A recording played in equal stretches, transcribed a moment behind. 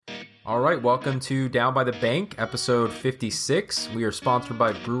All right, welcome to Down by the Bank, episode 56. We are sponsored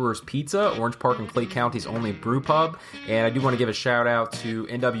by Brewers Pizza, Orange Park and Clay County's only brew pub. And I do want to give a shout out to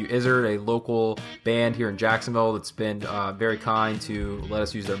NW Izzard, a local band here in Jacksonville that's been very kind to let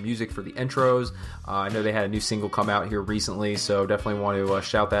us use their music for the intros. I know they had a new single come out here recently, so definitely want to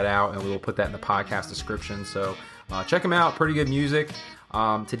shout that out, and we will put that in the podcast description. So check them out, pretty good music.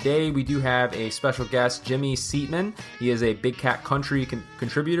 Today we do have a special guest, Jimmy Seatman. He is a Big Cat Country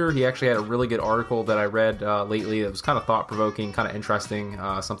contributor. He actually had a really good article that I read lately that was kind of thought-provoking, kind of interesting,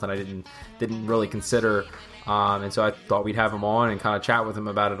 something I didn't really consider. And so I thought we'd have him on and kind of chat with him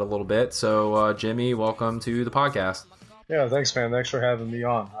about it a little bit. So Jimmy, welcome to the podcast. Yeah, thanks, man. Thanks for having me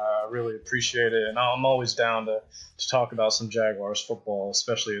on. I really appreciate it. And I'm always down to talk about some Jaguars football,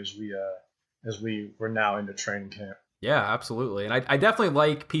 especially as we were now into training camp. Yeah, absolutely. And I definitely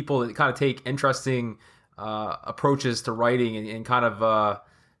like people that kind of take interesting approaches to writing and kind of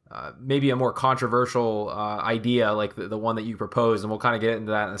maybe a more controversial idea like the one that you proposed, and we'll kind of get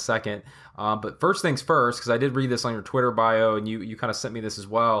into that in a second. But first things first, because I did read this on your Twitter bio, and you kind of sent me this as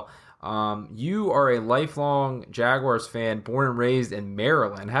well. You are a lifelong Jaguars fan, born and raised in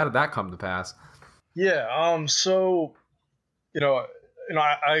Maryland. How did that come to pass? Yeah, so,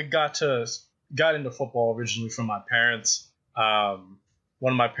 I got into football originally from my parents. One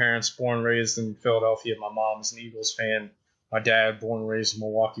of my parents, born and raised in Philadelphia. My mom is an Eagles fan. My dad, born and raised in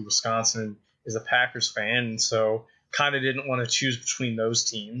Milwaukee, Wisconsin, is a Packers fan. And so kind of didn't want to choose between those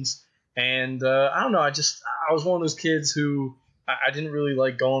teams. And I don't know, I was one of those kids who I didn't really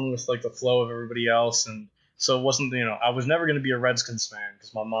like going with like the flow of everybody else. And so it wasn't, I was never going to be a Redskins fan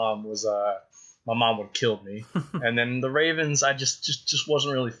because my mom would have killed me. And then the Ravens, I just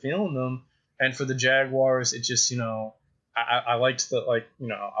wasn't really feeling them. And for the Jaguars, it just, I liked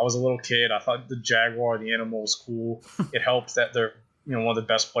I was a little kid. I thought the Jaguar, the animal, was cool. It helped that they're, one of the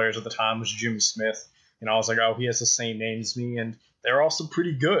best players at the time was Jimmy Smith. I was like, oh, he has the same name as me. And they're also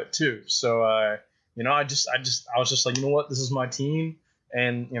pretty good, too. So, I was just like, you know what, this is my team.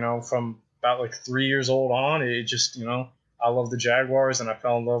 And, from about like 3 years old on, it just, I love the Jaguars, and I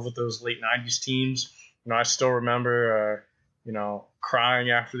fell in love with those late 90s teams. I still remember, crying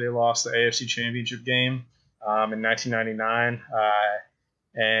after they lost the AFC Championship game in 1999.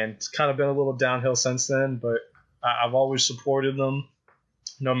 And it's kind of been a little downhill since then, but I've always supported them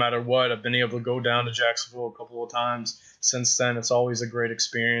no matter what. I've been able to go down to Jacksonville a couple of times since then. It's always a great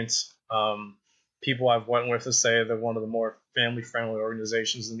experience. People I've went with to say they're one of the more family-friendly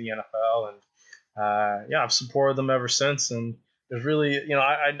organizations in the NFL. And, I've supported them ever since. And there's really,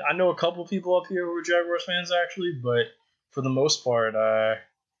 I know a couple people up here who are Jaguars fans, actually, but for the most part,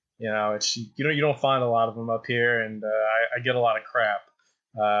 it's you don't find a lot of them up here, and I get a lot of crap.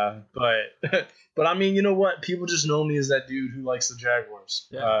 But I mean, you know what? People just know me as that dude who likes the Jaguars.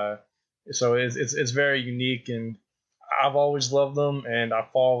 Yeah. So it's very unique, and I've always loved them, and I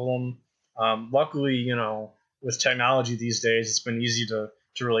follow them. Luckily, with technology these days, it's been easy to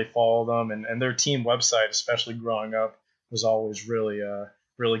really follow them, and their team website, especially growing up, was always really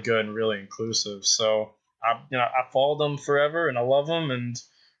really good and really inclusive. So I followed them forever, and I love them, and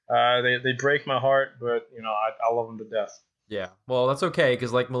they break my heart, but I love them to death. Yeah, well, that's okay,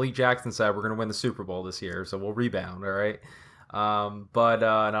 because like Malik Jackson said, we're going to win the Super Bowl this year, so we'll rebound, all right? But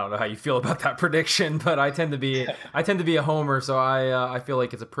I don't know how you feel about that prediction, but I tend to be a homer, so I feel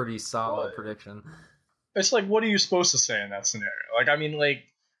like it's a pretty solid prediction. It's like, what are you supposed to say in that scenario? Like, I mean, like,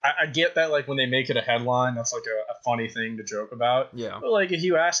 I get that, like, when they make it a headline, that's like a funny thing to joke about. Yeah. But like, if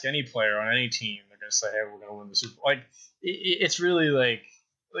you ask any player on any team, they're gonna say, "Hey, we're gonna win the Super Bowl." Like, it's really like,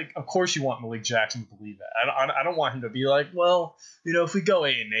 of course you want Malik Jackson to believe that. I don't want him to be like, well, if we go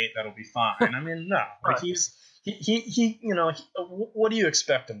 8-8, that'll be fine. I mean, no. Like, what do you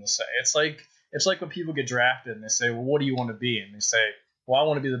expect him to say? It's like when people get drafted and they say, well, what do you want to be? And they say, well, I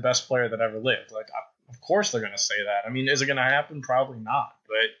want to be the best player that ever lived. Like, of course they're going to say that. I mean, is it going to happen? Probably not.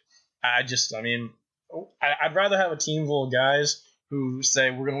 But I'd rather have a team full of guys who say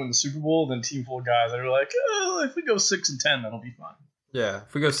we're going to win the Super Bowl than a team full of guys that are like, oh, if we go 6-10, that'll be fine. Yeah,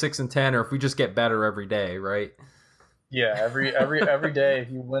 if we go 6-10, or if we just get better every day, right? Yeah, every day, if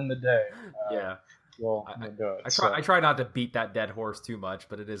you win the day. Yeah. Well, I try not to beat that dead horse too much,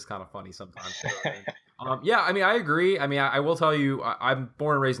 but it is kind of funny sometimes. Yeah, I mean, I agree. I mean, I will tell you, I'm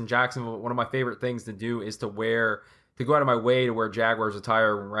born and raised in Jacksonville. One of my favorite things to do is to go out of my way to wear Jaguars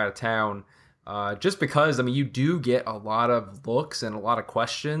attire when we're out of town. Just because, I mean, you do get a lot of looks and a lot of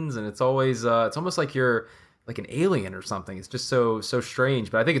questions, and it's always, it's almost like you're like an alien or something. It's just so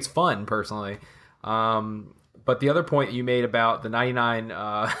strange, but I think it's fun personally. But the other point you made about the 99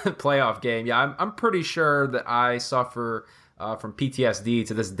 playoff game, yeah, I'm pretty sure that I suffer from PTSD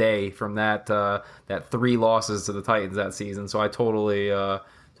to this day from that 3 losses to the Titans that season. So I totally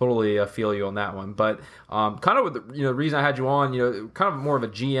feel you on that one. But kind of with the reason I had you on, kind of more of a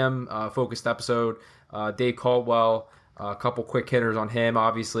GM focused episode. Dave Caldwell, a couple quick hitters on him.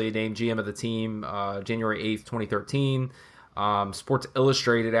 Obviously, named GM of the team January 8th, 2013. Sports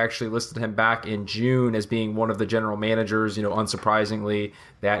Illustrated actually listed him back in June as being one of the general managers. Unsurprisingly,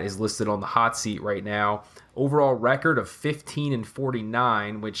 that is listed on the hot seat right now. Overall record of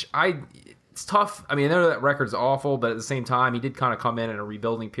 15-49, which it's tough. I mean, I know that record's awful, but at the same time, he did kind of come in a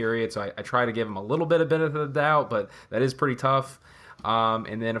rebuilding period, so I try to give him a little bit of benefit of the doubt, but that is pretty tough.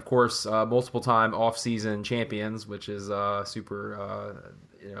 And then, of course, multiple-time off-season champions, which is super,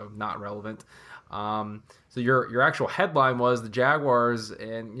 not relevant. So your actual headline was the Jaguars,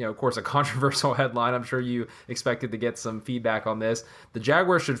 and of course, a controversial headline. I'm sure you expected to get some feedback on this. The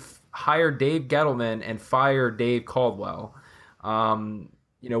Jaguars should hire Dave Gettleman and fire Dave Caldwell.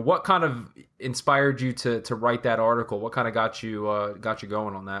 What kind of inspired you to write that article? What kind of got you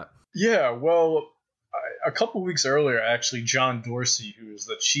going on that? Yeah, well, a couple weeks earlier, actually, John Dorsey, who is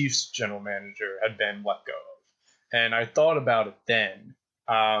the Chiefs general manager, had been let go of, and I thought about it then.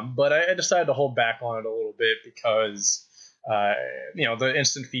 But I decided to hold back on it a little bit because, the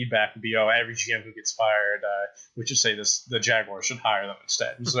instant feedback would be, every GM who gets fired, we should say the Jaguars should hire them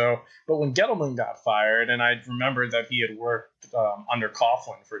instead. But when Gettleman got fired, and I remembered that he had worked under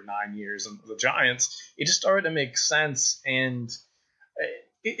Coughlin for 9 years in the Giants, it just started to make sense. And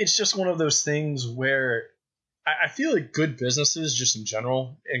it's just one of those things where I feel like good businesses, just in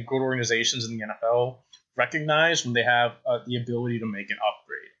general, and good organizations in the NFL, recognize when they have the ability to make an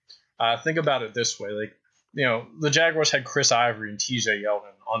upgrade. Think about it this way. The Jaguars had Chris Ivory and TJ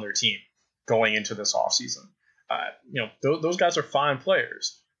Yeldon on their team going into this offseason. Those guys are fine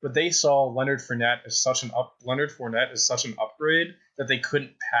players, but they saw Leonard Fournette as such an upgrade that they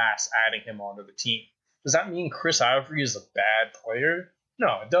couldn't pass adding him onto the team. Does that mean Chris Ivory is a bad player?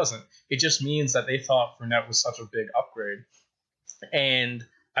 No, it doesn't. It just means that they thought Fournette was such a big upgrade. And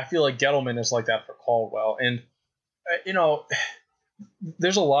I feel like Gettleman is like that for Caldwell. And,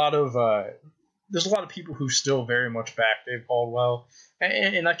 there's a lot of people who still very much back Dave Caldwell.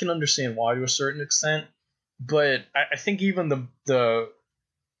 And I can understand why to a certain extent. But I think even the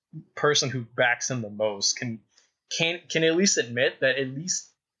person who backs him the most can at least admit that at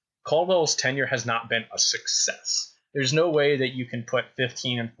least Caldwell's tenure has not been a success. There's no way that you can put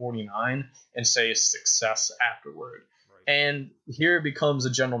 15-49 and say success afterward. Right. And here it becomes a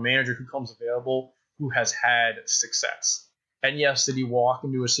general manager who comes available who has had success. And yes, did he walk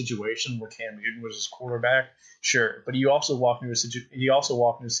into a situation where Cam Newton was his quarterback? Sure, but he also walked into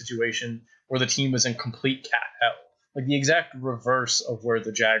a situation where the team was in complete cat hell, like the exact reverse of where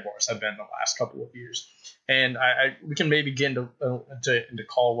the Jaguars have been the last couple of years. And we can maybe get into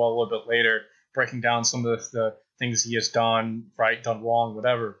Caldwell a little bit later, breaking down some of the things he has done right, done wrong,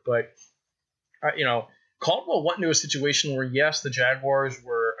 whatever. But Caldwell went into a situation where, yes, the Jaguars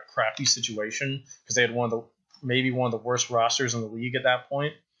were a crappy situation because they had maybe one of the worst rosters in the league at that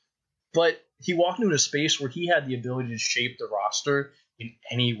point. But he walked into a space where he had the ability to shape the roster in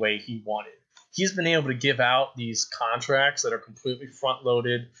any way he wanted. He's been able to give out these contracts that are completely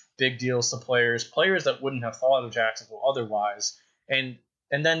front-loaded, big deals to players that wouldn't have thought of Jacksonville otherwise. And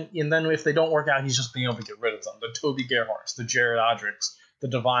then if they don't work out, he's just being able to get rid of them. The Toby Gerharts, the Jared Odricks, the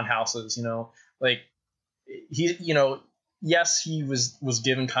Devon Houses, yes, he was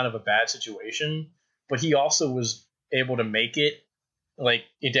given kind of a bad situation, but he also was able to make it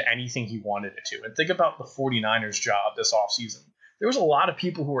into anything he wanted it to. And think about the 49ers job this offseason. There was a lot of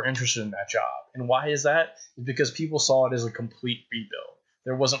people who were interested in that job. And why is that? It's because people saw it as a complete rebuild.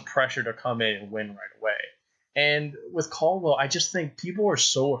 There wasn't pressure to come in and win right away. And with Caldwell, I just think people are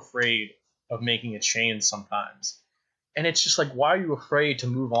so afraid of making a change sometimes. And it's just like, why are you afraid to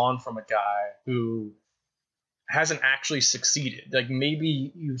move on from a guy who hasn't actually succeeded? Like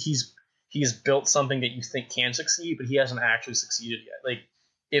maybe he's built something that you think can succeed, but he hasn't actually succeeded yet. Like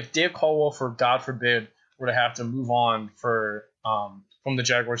if Dave Caldwell, for God forbid, were to have to move on from the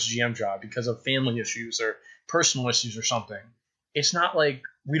Jaguars GM job because of family issues or personal issues or something, it's not like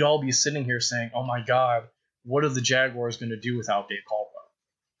we'd all be sitting here saying, oh my God, what are the Jaguars going to do without Dave Caldwell?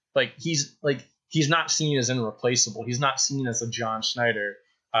 He's not seen as irreplaceable. He's not seen as a John Schneider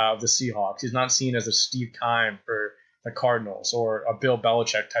of the Seahawks. He's not seen as a Steve Keim for the Cardinals or a Bill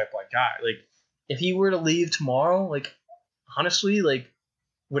Belichick type guy. If he were to leave tomorrow, honestly,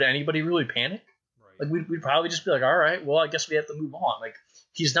 would anybody really panic? Right. We'd probably just be like, all right, well, I guess we have to move on.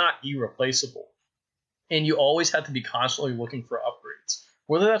 He's not irreplaceable. And you always have to be constantly looking for upgrades,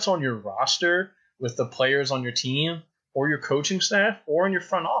 whether that's on your roster with the players on your team or your coaching staff or in your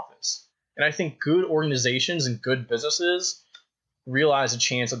front office. And I think good organizations and good businesses realize a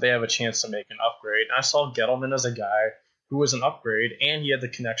chance that they have a chance to make an upgrade. And I saw Gettleman as a guy who was an upgrade, and he had the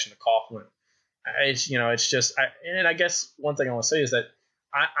connection to Coughlin. It's just, and I guess one thing I want to say is that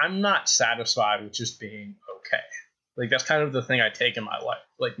I'm not satisfied with just being okay. Like, that's kind of the thing I take in my life.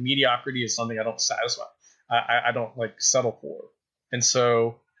 Like, mediocrity is something I don't satisfy. I don't like settle for. And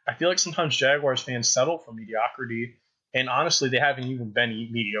so I feel like sometimes Jaguars fans settle for mediocrity, and honestly, they haven't even been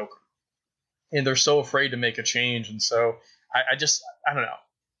mediocre. And they're so afraid to make a change. And so I don't know.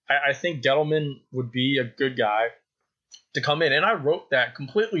 I think Gettleman would be a good guy to come in. And I wrote that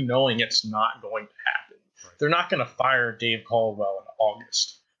completely knowing it's not going to happen. Right. They're not going to fire Dave Caldwell in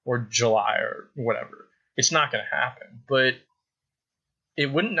August or July or whatever. It's not going to happen. But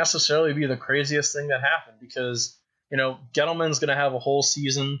it wouldn't necessarily be the craziest thing that happened, because, Gettleman's going to have a whole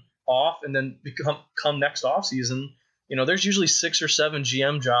season off, and then come next offseason, there's usually 6 or 7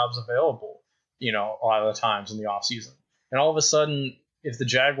 GM jobs available, a lot of the times in the offseason. And all of a sudden, if the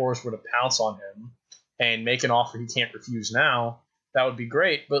Jaguars were to pounce on him and make an offer he can't refuse now, that would be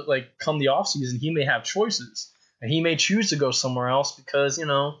great. But, come the offseason, he may have choices. And he may choose to go somewhere else because,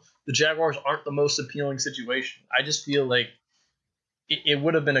 the Jaguars aren't the most appealing situation. I just feel like it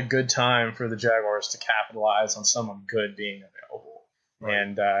would have been a good time for the Jaguars to capitalize on someone good being available. Right.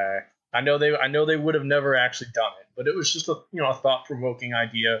 And I know they would have never actually done it, but it was just a thought-provoking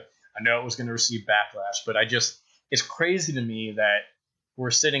idea. I know it was going to receive backlash, but it's crazy to me that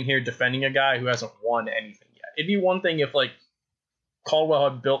we're sitting here defending a guy who hasn't won anything yet. It'd be one thing if Caldwell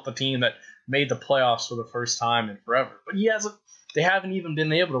had built the team that made the playoffs for the first time in forever, but he hasn't. They haven't even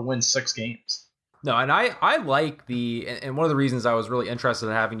been able to win 6 games. No, and I like and one of the reasons I was really interested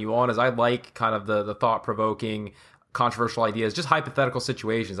in having you on is I like kind of the thought-provoking, controversial ideas, just hypothetical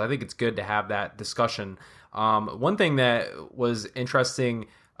situations. I think it's good to have that discussion. One thing that was interesting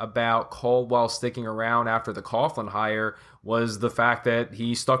about Caldwell sticking around after the Coughlin hire was the fact that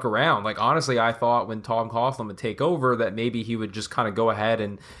he stuck around. Honestly, I thought when Tom Coughlin would take over that maybe he would just kind of go ahead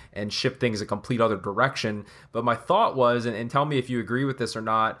and shift things a complete other direction. But my thought was, and tell me if you agree with this or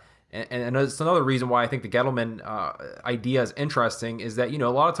not, and it's another reason why I think the Gettleman idea is interesting, is that, a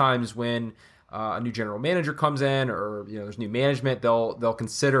lot of times when a new general manager comes in, or, there's new management, they'll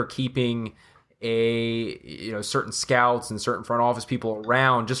consider keeping certain scouts and certain front office people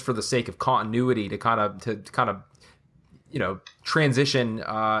around just for the sake of continuity to kind of transition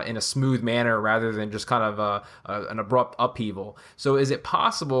in a smooth manner rather than just kind of an abrupt upheaval. So is it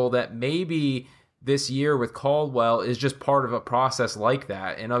possible that maybe this year with Caldwell is just part of a process like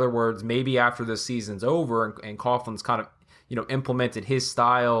that? In other words, maybe after this season's over and Coughlin's kind of implemented his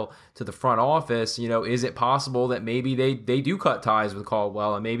style to the front office, is it possible that maybe they do cut ties with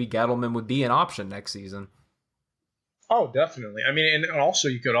Caldwell and maybe Gettleman would be an option next season? Oh, definitely. I mean, and also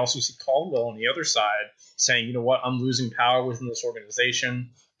you could also see Caldwell on the other side saying, you know what, I'm losing power within this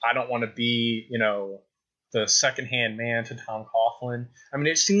organization. I don't want to be, the second-hand man to Tom Coughlin. I mean,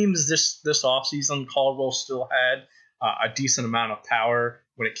 it seems this offseason Caldwell still had a decent amount of power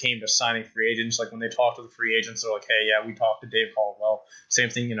when it came to signing free agents. When they talked to the free agents, they're like, hey, yeah, we talked to Dave Caldwell. Same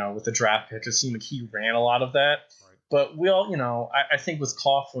thing, with the draft pick. It seemed like he ran a lot of that. Right. But we all, I think with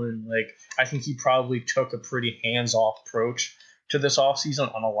Coughlin, I think he probably took a pretty hands-off approach to this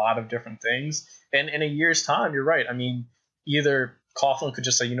offseason on a lot of different things. And in a year's time, you're right. I mean, either Coughlin could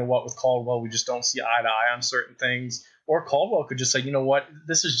just say, you know what, with Caldwell, we just don't see eye to eye on certain things. Or Caldwell could just say, you know what,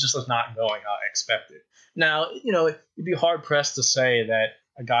 this is just not going how I expected. Now, you'd be hard-pressed to say that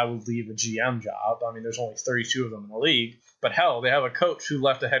a guy would leave a GM job. I mean, there's only 32 of them in the league. But hell, they have a coach who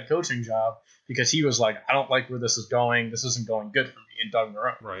left a head coaching job because he was like, I don't like where this is going. This isn't going good for me, and Doug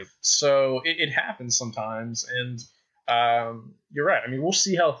Marrone. Right. So it happens sometimes. And you're right. I mean, we'll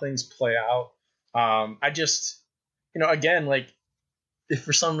see how things play out. I just, again, if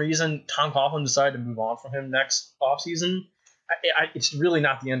for some reason Tom Coughlin decided to move on from him next offseason, it's really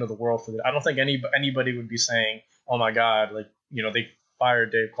not the end of the world for that. I don't think anybody would be saying, oh my God, they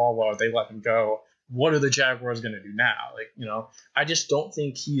fired Dave Caldwell or they let him go. What are the Jaguars going to do now? I just don't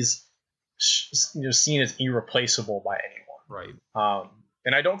think he's seen as irreplaceable by anyone. Right.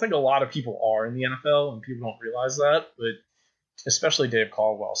 And I don't think a lot of people are in the NFL, and people don't realize that, but especially Dave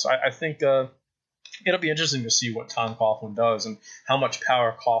Caldwell. So I think it'll be interesting to see what Tom Coughlin does and how much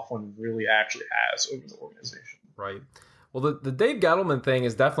power Coughlin really actually has over the organization. Right. Well, the Dave Gettleman thing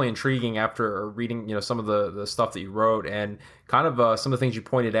is definitely intriguing after reading, some of the stuff that you wrote and kind of some of the things you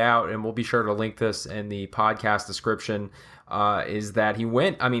pointed out, and we'll be sure to link this in the podcast description, is that he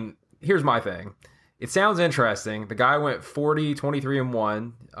went, I mean, here's my thing. It sounds interesting. The guy went 40,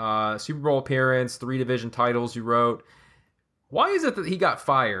 23-1, Super Bowl appearance, 3 division titles you wrote. Why is it that he got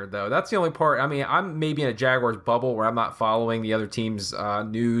fired, though? That's the only part. I mean, I'm maybe in a Jaguars bubble where I'm not following the other team's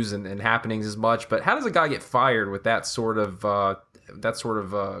news and happenings as much. But how does a guy get fired with that sort of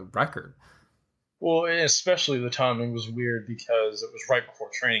record? Well, especially the timing was weird because it was right before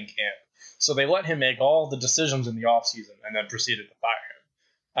training camp. So they let him make all the decisions in the offseason and then proceeded to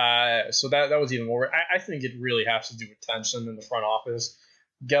fire him. So that was even more. I think it really has to do with tension in the front office.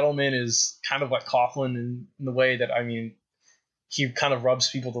 Gettleman is kind of like Coughlin in the way that, I mean, he kind of rubs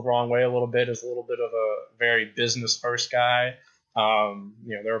people the wrong way a little bit, is a little bit of a very business first guy.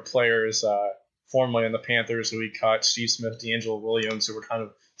 There are players formerly in the Panthers who he cut, Steve Smith, D'Angelo Williams, who were kind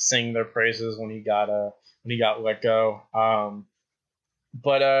of singing their praises when he got let go.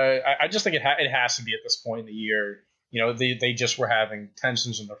 But I just think it has to be at this point in the year. They just were having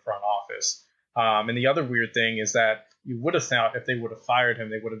tensions in the front office. And the other weird thing is that you would have thought if they would have fired him,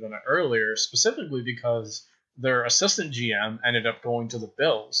 they would have done it earlier, specifically because their assistant GM ended up going to the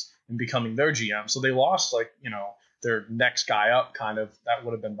Bills and becoming their GM. So they lost, their next guy up, kind of, that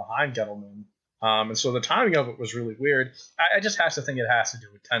would have been behind Gettleman. And so the timing of it was really weird. I just have to think it has to do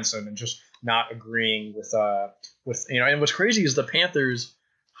with Tenson and just not agreeing with. And what's crazy is the Panthers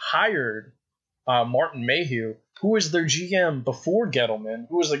hired Martin Mayhew, who was their GM before Gettleman,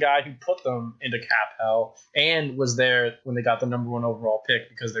 who was the guy who put them into cap hell and was there when they got the number 1 overall pick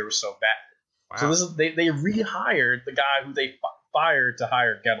because they were so bad. Wow. So they rehired the guy who they fired to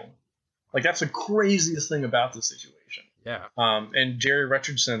hire Gettleman. Like, that's the craziest thing about the situation. Yeah. And Jerry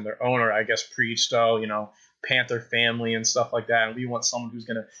Richardson, their owner, I guess, preached, Panther family and stuff like that. And we want someone who's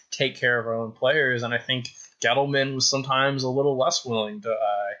going to take care of our own players. And I think Gettleman was sometimes a little less willing to,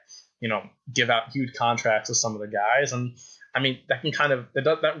 give out huge contracts to some of the guys. And I mean, that can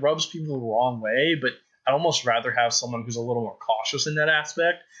that rubs people the wrong way, but I'd almost rather have someone who's a little more cautious in that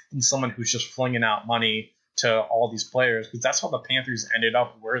aspect than someone who's just flinging out money to all these players, because that's how the Panthers ended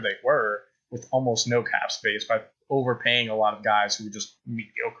up where they were, with almost no cap space, by overpaying a lot of guys who were just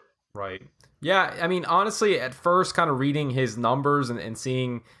mediocre. Right. Yeah, I mean, honestly, at first, kind of reading his numbers and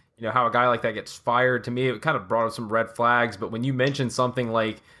seeing, how a guy like that gets fired, to me, it kind of brought up some red flags. But when you mentioned something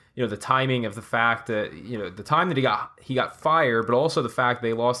like, the timing of the fact that, the time that he got fired, but also the fact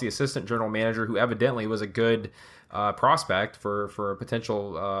they lost the assistant general manager, who evidently was a good prospect for a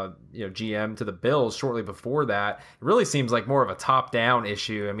potential GM to the Bills shortly before that. It really seems like more of a top-down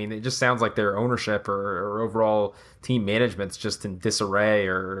issue. I mean, it just sounds like their ownership or overall team management's just in disarray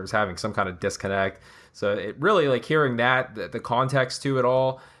or is having some kind of disconnect. So it really, like, hearing that, the context to it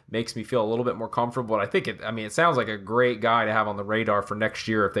all makes me feel a little bit more comfortable. And I think it sounds like a great guy to have on the radar for next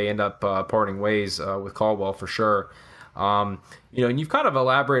year if they end up parting ways with Caldwell, for sure. And you've kind of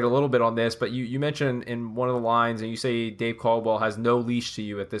elaborated a little bit on this, but you mentioned in one of the lines, and you say Dave Caldwell has no leash to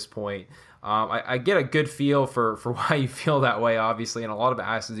you at this point. I get a good feel for why you feel that way, obviously, and a lot of it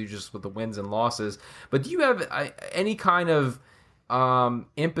has to do just with the wins and losses. But do you have any kind of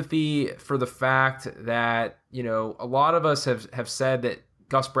empathy for the fact that, a lot of us have said that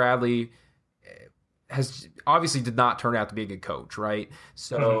Gus Bradley did not turn out to be a good coach, right?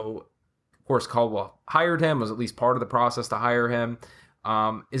 So, of course, Caldwell hired him, was at least part of the process to hire him.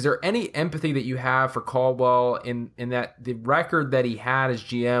 Is there any empathy that you have for Caldwell in that the record that he had as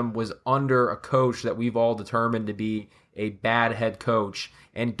GM was under a coach that we've all determined to be a bad head coach?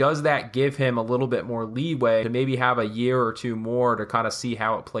 And does that give him a little bit more leeway to maybe have a year or two more to kind of see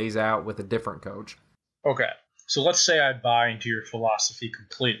how it plays out with a different coach? Okay. So let's say I buy into your philosophy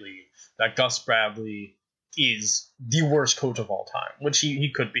completely that Gus Bradley is the worst coach of all time, which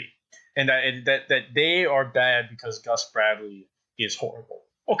he could be, and that they are bad because Gus Bradley is horrible.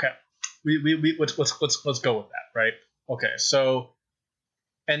 Okay, let's go with that, right? Okay, so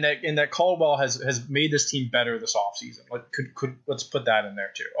and that Caldwell has made this team better this offseason. Let's put that in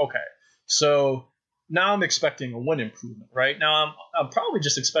there too. Okay, so now I'm expecting a win improvement, right? Now I'm probably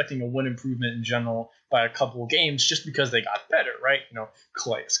just expecting a win improvement in general by a couple of games just because they got better, right?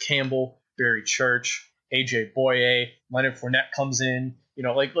 Calais Campbell, Barry Church, AJ Boye, Leonard Fournette comes in,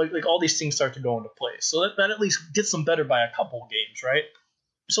 like all these things start to go into place. So that at least gets them better by a couple of games, right?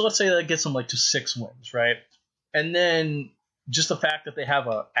 So let's say that gets them to 6 wins, right? And then just the fact that they have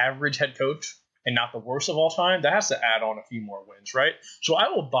an average head coach and not the worst of all time, that has to add on a few more wins, right? So I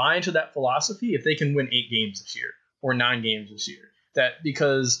will buy into that philosophy if they can win 8 games this year or 9 games this year. That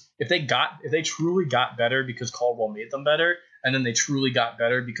because if they truly got better because Caldwell made them better, and then they truly got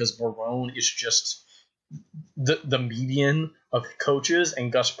better because Marrone is just the median of coaches and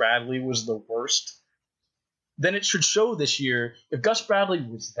Gus Bradley was the worst, then it should show this year. If Gus Bradley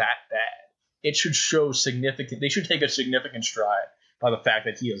was that bad, it should show significant. They should take a significant stride by the fact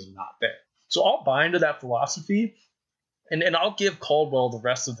that he is not there. So I'll buy into that philosophy and I'll give Caldwell the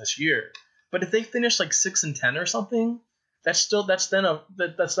rest of this year. But if they finish like 6-10 or something, that's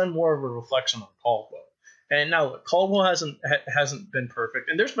then more of a reflection on Caldwell. And now look, Caldwell hasn't been perfect,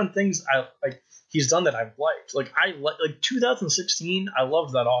 and there's been things I like he's done that I've liked. Like 2016, I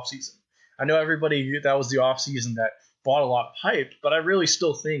loved that offseason. I know everybody that was the offseason that bought a lot of hype, but I really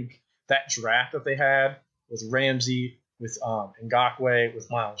still think that draft that they had with Ramsey, with Ngakoue,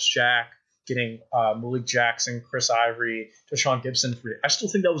 with Miles Jack, getting Malik Jackson, Chris Ivory, Deshaun Gibson free. I still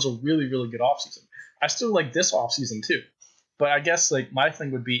think that was a really, really good offseason. I still like this offseason too. But I guess like my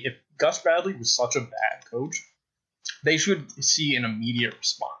thing would be if Gus Bradley was such a bad coach, they should see an immediate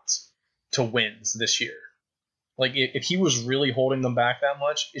response to wins this year. Like if he was really holding them back that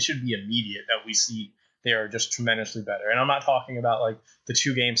much, it should be immediate that we see they are just tremendously better. And I'm not talking about like the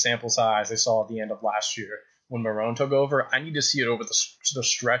 2-game sample size they saw at the end of last year when Marrone took over. I need to see it over the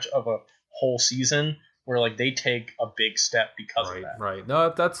stretch of a whole season where like they take a big step because of that. Right.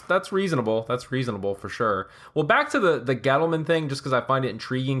 No, that's reasonable. That's reasonable for sure. Well, back to the Gettleman thing, just because I find it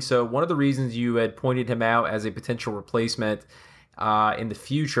intriguing. So one of the reasons you had pointed him out as a potential replacement in the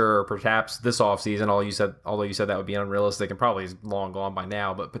future, perhaps this offseason, although you said that would be unrealistic and probably is long gone by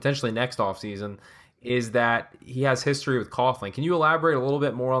now, but potentially next offseason, is that he has history with Coughlin. Can you elaborate a little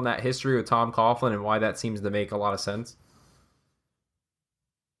bit more on that history with Tom Coughlin and why that seems to make a lot of sense?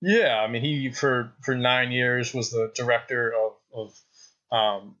 Yeah, I mean, he for 9 years was the director of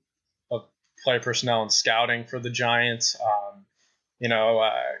player personnel and scouting for the Giants.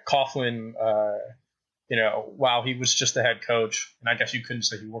 Coughlin, while he was just the head coach, and I guess you couldn't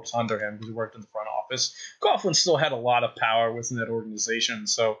say he works under him because he worked in the front office, Coughlin still had a lot of power within that organization.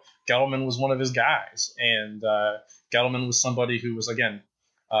 So Gettleman was one of his guys, and Gettleman was somebody who was, again,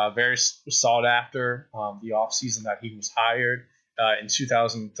 very sought after the offseason that he was hired. In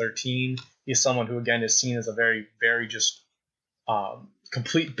 2013, he's someone who, again, is seen as a very, very just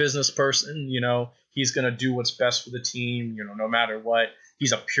complete business person. He's going to do what's best for the team, no matter what.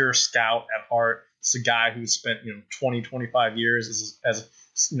 He's a pure scout at heart. It's a guy who spent, 20, 25 years as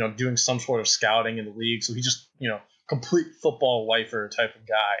doing some sort of scouting in the league. So he's just, complete football lifer type of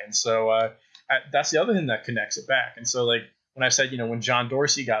guy. And so that's the other thing that connects it back. And so, like, when I said, when John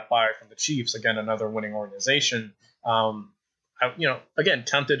Dorsey got fired from the Chiefs, again, another winning organization, again,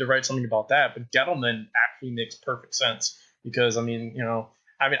 tempted to write something about that, but Gettleman actually makes perfect sense because, I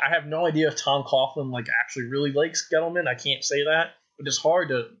have no idea if Tom Coughlin actually really likes Gettleman. I can't say that, but it's hard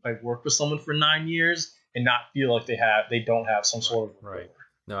to work with someone for 9 years and not feel like they don't have some sort of right.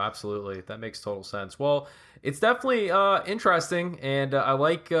 No, absolutely, that makes total sense. Well, it's definitely interesting, and I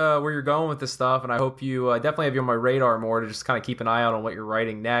like where you're going with this stuff, and I hope you definitely have you on my radar more to just kind of keep an eye out on what you're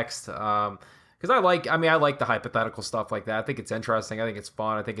writing next. Because I like the hypothetical stuff like that. I think it's interesting. I think it's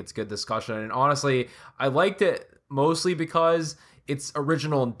fun. I think it's good discussion. And honestly, I liked it mostly because it's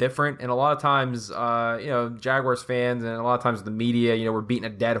original and different. And a lot of times, Jaguars fans and a lot of times the media, we're beating a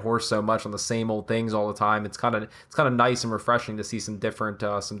dead horse so much on the same old things all the time. It's kind of nice and refreshing to see some different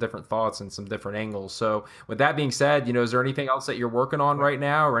thoughts and some different angles. So with that being said, is there anything else that you're working on right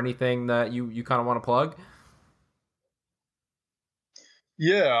now or anything that you kind of want to plug?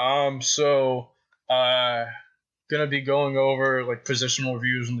 Yeah, gonna be going over positional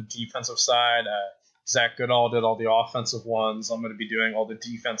reviews on the defensive side. Zach Goodall did all the offensive ones. I'm gonna be doing all the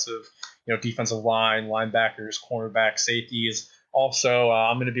defensive line, linebackers, cornerback, safeties. Also,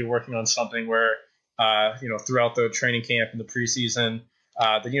 I'm gonna be working on something where throughout the training camp and the preseason,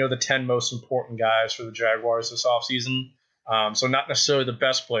 the 10 most important guys for the Jaguars this offseason. So not necessarily the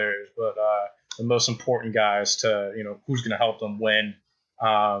best players, but the most important guys to who's gonna help them win.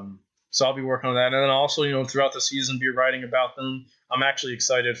 So I'll be working on that. And then also, throughout the season, be writing about them. I'm actually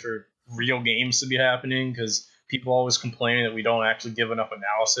excited for real games to be happening because people always complain that we don't actually give enough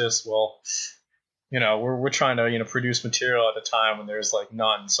analysis. Well, we're trying to, produce material at a time when there's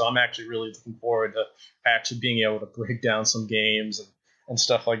none. So I'm actually really looking forward to actually being able to break down some games and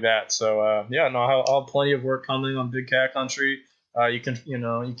stuff like that. So, I'll have plenty of work coming on Big Cat Country. You can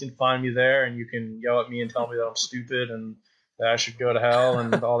find me there and you can yell at me and tell me that I'm stupid and that I should go to hell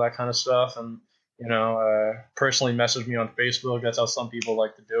and all that kind of stuff. And, personally message me on Facebook. That's how some people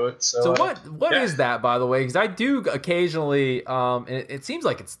like to do it. So what is that, by the way? Because I do occasionally, and it seems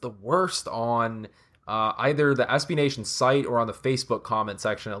like it's the worst on either the SB Nation site or on the Facebook comment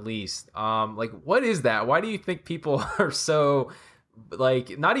section, at least. What is that? Why do you think people are so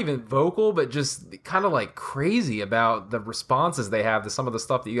not even vocal, but just kind of crazy about the responses they have to some of the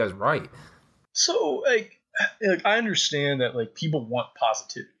stuff that you guys write? So I understand that people want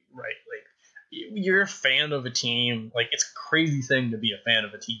positivity, right? You're a fan of a team, it's a crazy thing to be a fan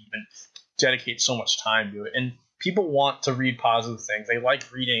of a team and dedicate so much time to it. And people want to read positive things. They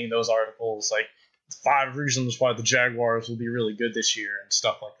like reading those articles, like 5 reasons why the Jaguars will be really good this year and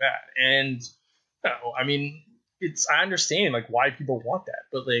stuff like that. And I mean, I understand like why people want that,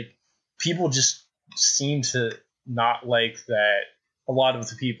 but like people just seem to not like that. A lot of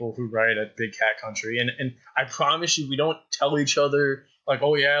the people who write at Big Cat Country, and I promise you, we don't tell each other like,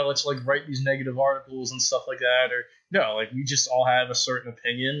 oh yeah, let's like write these negative articles and stuff like that, or no, like we just all have a certain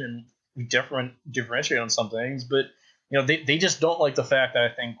opinion and we differentiate on some things, but they just don't like the fact that I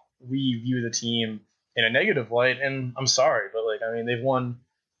think we view the team in a negative light, and I'm sorry, but like I mean they've won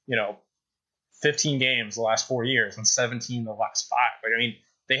 15 games the last 4 years and 17 the last 5. Like I mean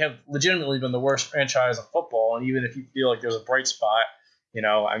they have legitimately been the worst franchise in football, and even if you feel like there's a bright spot,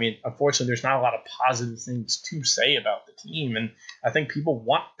 I mean, unfortunately, there's not a lot of positive things to say about the team, and I think people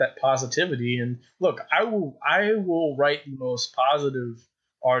want that positivity. And look, I will write the most positive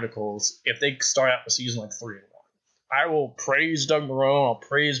articles if they start out the season like 3-1. I will praise Doug Marrone, I'll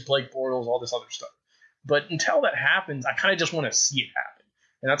praise Blake Bortles, all this other stuff. But until that happens, I kind of just want to see it happen,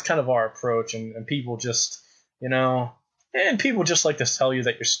 and that's kind of our approach. And people just, and people just like to tell you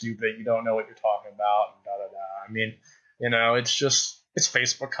that you're stupid, you don't know what you're talking about, and da da da. I mean, it's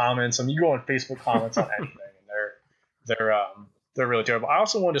Facebook comments. I mean, you go on Facebook comments on anything, and they're really terrible. I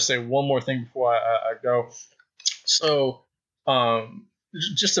also wanted to say one more thing before I go. So,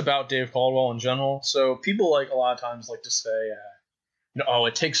 just about Dave Caldwell in general. So people like a lot of times like to say, oh,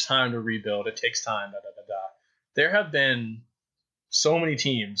 it takes time to rebuild. It takes time. Da da da da. There have been so many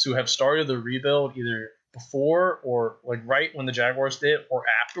teams who have started the rebuild either before or like right when the Jaguars did or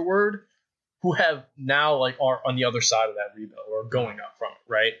afterward, who have now like are on the other side of that rebuild or going up from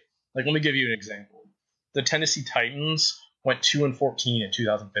it, right? Like let me give you an example. The Tennessee Titans went 2-14 in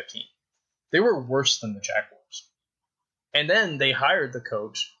 2015. They were worse than the Jaguars. And then they hired the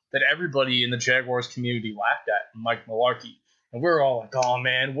coach that everybody in the Jaguars community laughed at, Mike Mularkey. And we were all like, oh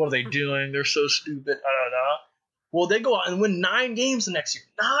man, what are they doing? They're so stupid. Well, they go out and win 9 games the next year.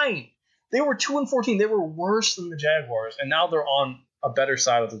 9! They were 2-14. They were worse than the Jaguars. And now they're on a better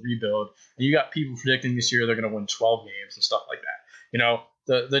side of the rebuild, and you got people predicting this year they're going to win 12 games and stuff like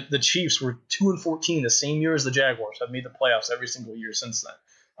that. The Chiefs were 2-14 the same year as the Jaguars, have made the playoffs every single year since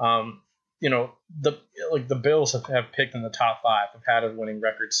then. The Bills have picked in the top 5, have had a winning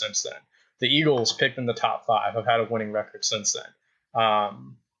record since then. The Eagles picked in the top 5, have had a winning record since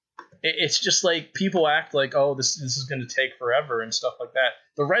then. It's just like people act like, oh, this is going to take forever and stuff like that.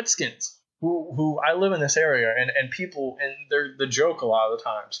 The Redskins, who I live in this area, and people, and they're the joke a lot of the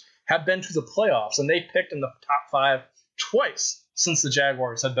times, have been to the playoffs, and they picked in the top 5 twice since the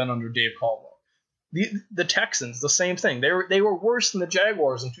Jaguars have been under Dave Caldwell. The Texans, the same thing. They were worse than the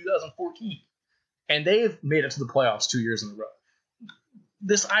Jaguars in 2014, and they've made it to the playoffs 2 years in a row.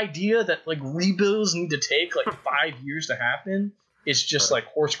 This idea that like rebuilds need to take like 5 years to happen is just like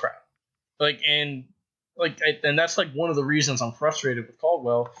horse crap. And that's like one of the reasons I'm frustrated with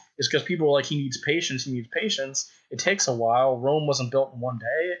Caldwell is because people are like, he needs patience. It takes a while. Rome wasn't built in one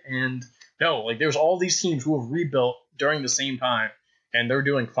day. And no, like there's all these teams who have rebuilt during the same time and they're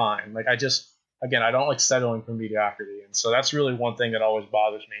doing fine. Like I don't like settling for mediocrity. And so that's really one thing that always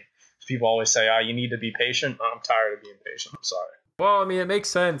bothers me. People always say, you need to be patient. I'm tired of being patient. I'm sorry. Well, I mean, it makes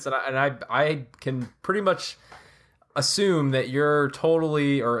sense. And I can pretty much assume that you're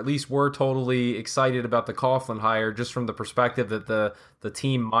totally, or at least we're totally excited about the Coughlin hire, just from the perspective that the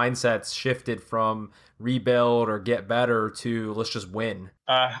team mindset's shifted from rebuild or get better to let's just win.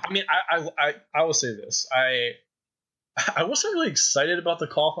 I mean, I will say this. I wasn't really excited about the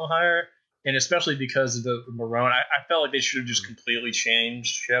Coughlin hire, and especially because of the Marrone. I felt like they should have just completely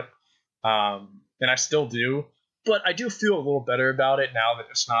changed ship, and I still do. But I do feel a little better about it now that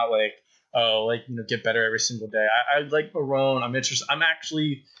it's not like, get better every single day. I like Marrone. I'm interested. I'm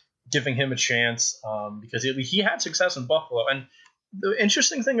actually giving him a chance because he had success in Buffalo. And the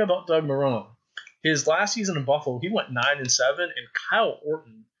interesting thing about Doug Marrone, his last season in Buffalo, he went 9-7, and Kyle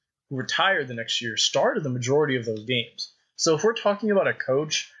Orton, who retired the next year, started the majority of those games. So if we're talking about a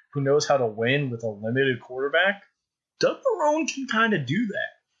coach who knows how to win with a limited quarterback, Doug Marrone can kind of do that.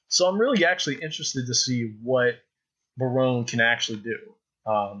 So I'm really actually interested to see what Marrone can actually do.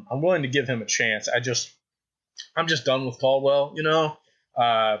 I'm willing to give him a chance. I'm just done with Caldwell,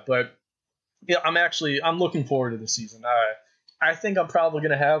 but yeah, I'm looking forward to the season. I think I'm probably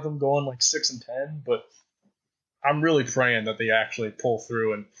going to have them going like 6-10, but I'm really praying that they actually pull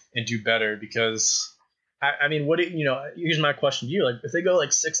through and do better because I mean, here's my question to you. Like if they go like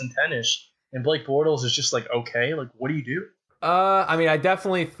 6-10ish and Blake Bortles is just like, okay, like what do you do? I mean, I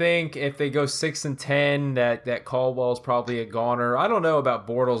definitely think if they go 6-10, that Caldwell's probably a goner. I don't know about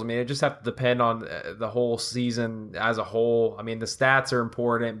Bortles. I mean, it just have to depend on the whole season as a whole. I mean, the stats are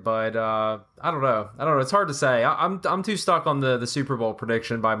important, but I don't know. I don't know. It's hard to say. I'm too stuck on the Super Bowl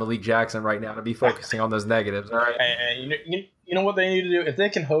prediction by Malik Jackson right now to be focusing on those negatives. All right. And you know what they need to do? If they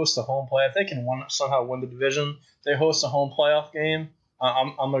can host a home play, if they can somehow win the division, they host a home playoff game.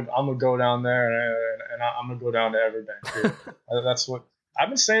 I'm gonna go down there and I'm gonna go down to Everbank. That's what I've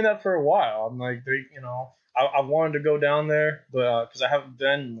been saying that for a while. I'm like, I wanted to go down there, but because I haven't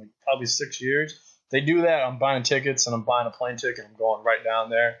been in like probably 6 years. They do that. I'm buying tickets and I'm buying a plane ticket. I'm going right down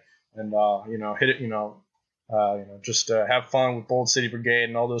there and hit it. Just have fun with Bold City Brigade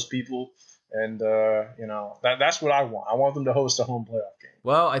and all those people. And that's what I want. I want them to host a home playoff game.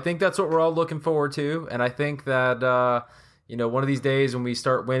 Well, I think that's what we're all looking forward to, and I think that one of these days when we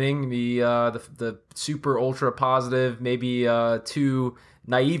start winning, the super ultra positive, maybe too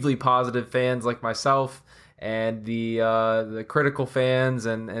naively positive fans like myself, and the critical fans,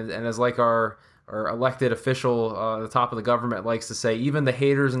 and as like our elected official, the top of the government likes to say, even the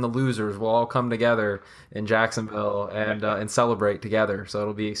haters and the losers will all come together in Jacksonville and celebrate together. So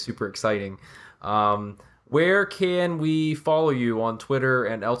it'll be super exciting. Where can we follow you on Twitter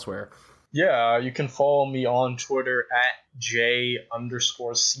and elsewhere? Yeah, you can follow me on Twitter at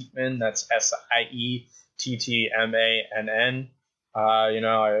J_Seatman. That's SIETTMANN.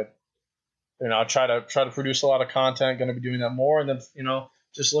 I try to produce a lot of content. Going to be doing that more, and then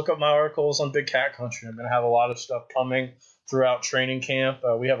just look up my articles on Big Cat Country. I'm going to have a lot of stuff coming throughout training camp.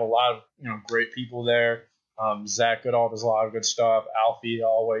 We have a lot of great people there. Zach Goodall does a lot of good stuff. Alfie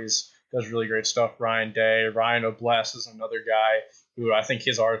always does really great stuff. Ryan Day, Ryan Obless is another guy who I think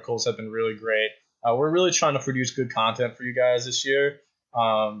his articles have been really great. We're really trying to produce good content for you guys this year.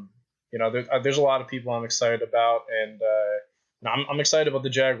 There's a lot of people I'm excited about, and I'm excited about the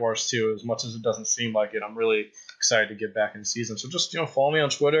Jaguars too. As much as it doesn't seem like it, I'm really excited to get back in the season. So just follow me on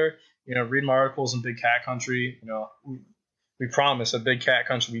Twitter. Read my articles in Big Cat Country. We promise at Big Cat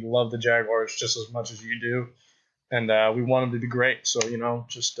Country we love the Jaguars just as much as you do, and we want them to be great. So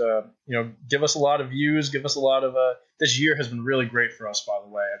give us a lot of views. Give us a lot of. This year has been really great for us, by the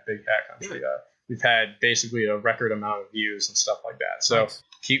way, at Big Cat Country. We've had basically a record amount of views and stuff like that. So nice.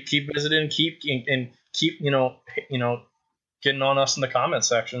 keep visiting, keep getting on us in the comment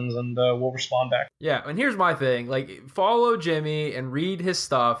sections, and we'll respond back. Yeah, and here's my thing: like, follow Jimmy and read his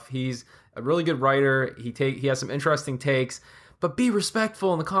stuff. He's a really good writer. He has some interesting takes, but be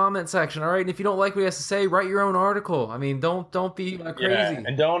respectful in the comment section, all right? And if you don't like what he has to say, write your own article. I mean, don't be crazy. Yeah,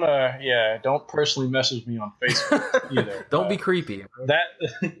 and don't personally message me on Facebook either. Don't be creepy.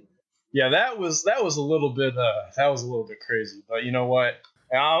 That was a little bit crazy, but you know what?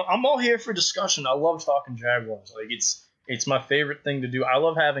 I'm all here for discussion. I love talking Jaguars. Like it's my favorite thing to do. I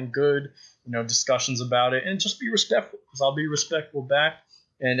love having good, discussions about it, and just be respectful, because I'll be respectful back.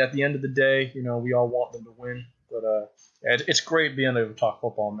 And at the end of the day, we all want them to win. But it's great being able to talk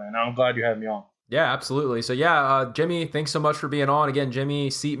football, man. I'm glad you had me on. Yeah, absolutely. So Jimmy, thanks so much for being on. Again, Jimmy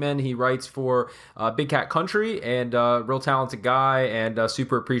Seatman, he writes for Big Cat Country, and real talented guy, and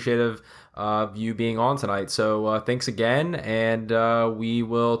super appreciative of you being on tonight. So thanks again, and we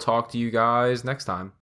will talk to you guys next time.